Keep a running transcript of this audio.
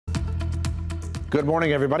Good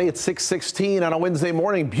morning, everybody. It's 6:16 on a Wednesday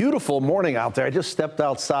morning. Beautiful morning out there. I just stepped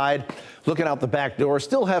outside, looking out the back door.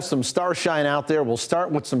 Still have some starshine out there. We'll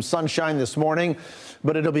start with some sunshine this morning,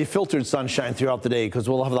 but it'll be filtered sunshine throughout the day because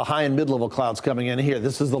we'll have the high and mid-level clouds coming in here.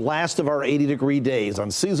 This is the last of our 80-degree days.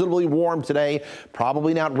 Unseasonably warm today.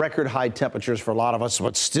 Probably not record high temperatures for a lot of us,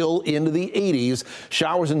 but still into the 80s.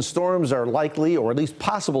 Showers and storms are likely, or at least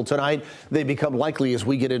possible tonight. They become likely as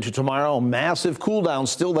we get into tomorrow. Massive cool down,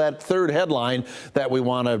 still that third headline that we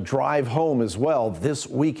want to drive home as well this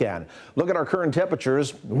weekend. Look at our current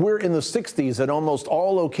temperatures. We're in the 60s at almost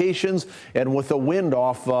all locations and with the wind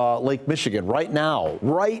off Lake Michigan. Right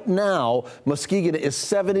now, Muskegon is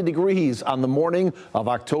 70 degrees on the morning of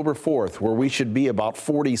October 4th, where we should be about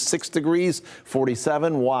 46 degrees,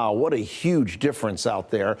 47. Wow, what a huge difference out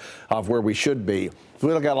there of where we should be. If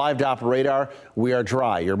we look at live Doppler radar, we are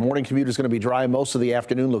dry. Your morning commute is going to be dry. Most of the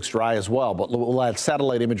afternoon looks dry as well, but we'll add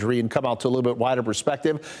satellite imagery and come out to a little bit wider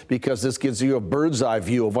perspective because this gives you a bird's eye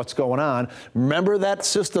view of what's going on. Remember that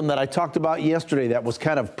system that I talked about yesterday that was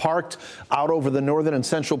kind of parked out over the northern and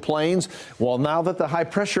central plains? Well, now that the high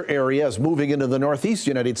pressure area is moving into the northeast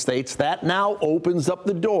United States, that now opens up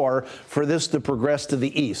the door for this to progress to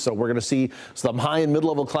the east. So we're going to see some high and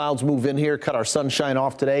mid-level clouds move in here, cut our sunshine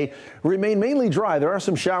off today, remain mainly dry. There are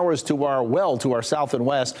some showers to our south and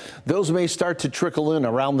west. Those may start to trickle in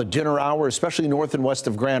around the dinner hour, especially north and west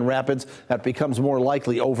of Grand Rapids. That becomes more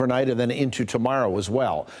likely overnight and then into tomorrow as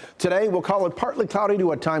well. Today, we'll call it partly cloudy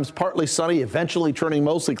to at times partly sunny, eventually turning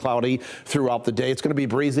mostly cloudy throughout the day. It's going to be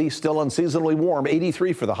breezy, still unseasonably warm,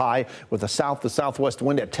 83 for the high with a south to southwest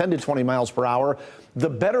wind at 10 to 20 miles per hour. The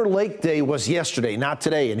better lake day was yesterday, not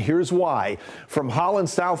today, and here's why. From Holland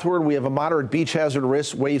southward, we have a moderate beach hazard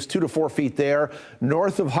risk, waves 2 to 4 feet there.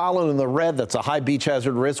 North of Holland in the red, that's a high beach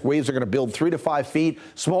hazard risk. Waves are going to build 3 to 5 feet.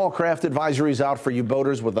 Small craft advisories out for you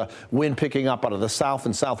boaters with the wind picking up out of the south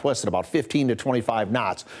and southwest at about 15 to 25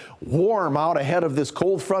 knots. Warm out ahead of this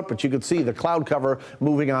cold front, but you can see the cloud cover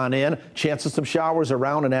moving on in. Chance of some showers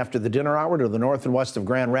around and after the dinner hour to the north and west of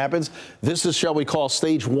Grand Rapids. This is, shall we call,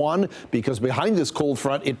 stage 1, because behind this cold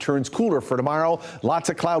front, it turns cooler for tomorrow. Lots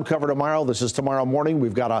of cloud cover tomorrow. This is tomorrow morning.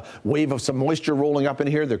 We've got a wave of some moisture rolling up in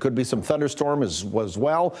here. There could be some thunderstorm as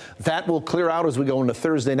well. That will clear out as we go into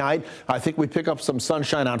Thursday night. I think we pick up some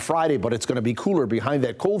sunshine on Friday, but it's going to be cooler behind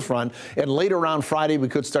that cold front. And later on Friday, we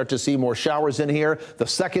could start to see more showers in here. The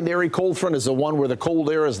secondary cold front is the one where the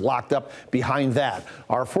cold air is locked up behind that.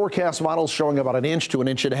 Our forecast model is showing about 1 inch to 1.5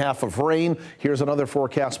 inches of rain. Here's another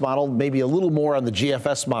forecast model, maybe a little more on the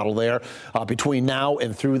GFS model there between now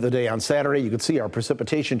and through the day on Saturday. You can see our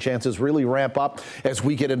precipitation chances really ramp up as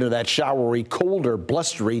we get into that showery, colder,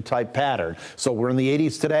 blustery type pattern. So we're in the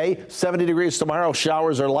 80s today, 70 degrees tomorrow.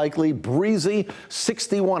 Showers are likely, breezy,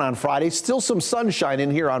 61 on Friday. Still some sunshine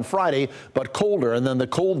in here on Friday, but colder. And then the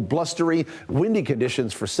cold, blustery, windy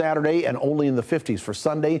conditions for Saturday and only in the 50s for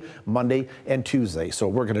Sunday, Monday, and Tuesday. So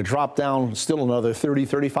we're going to drop down still another 30,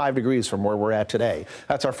 35 degrees from where we're at today.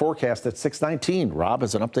 That's our forecast at 6:19. Rob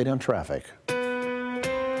has an update on traffic.